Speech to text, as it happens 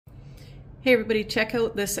Hey everybody, check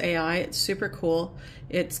out this AI. It's super cool.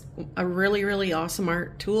 It's a really awesome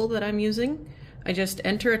art tool that I'm using. I just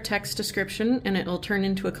enter a text description and it'll turn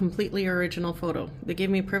into a completely original photo. They gave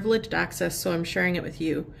me privileged access, so I'm sharing it with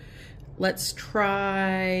you. Let's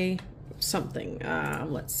try something.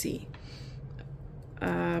 Let's see.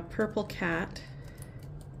 Purple cat.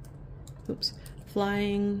 Oops.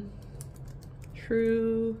 Flying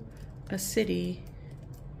through a city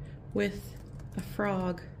with a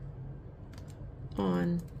frog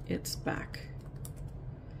on its back.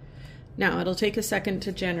 Now it'll take a second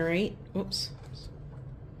to generate. Oops.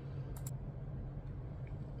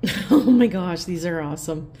 Oh my gosh, these are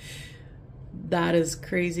awesome. That is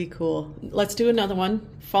crazy cool. Let's do another one.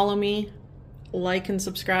 Follow me, like and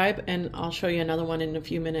subscribe, and I'll show you another one in a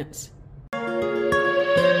few minutes.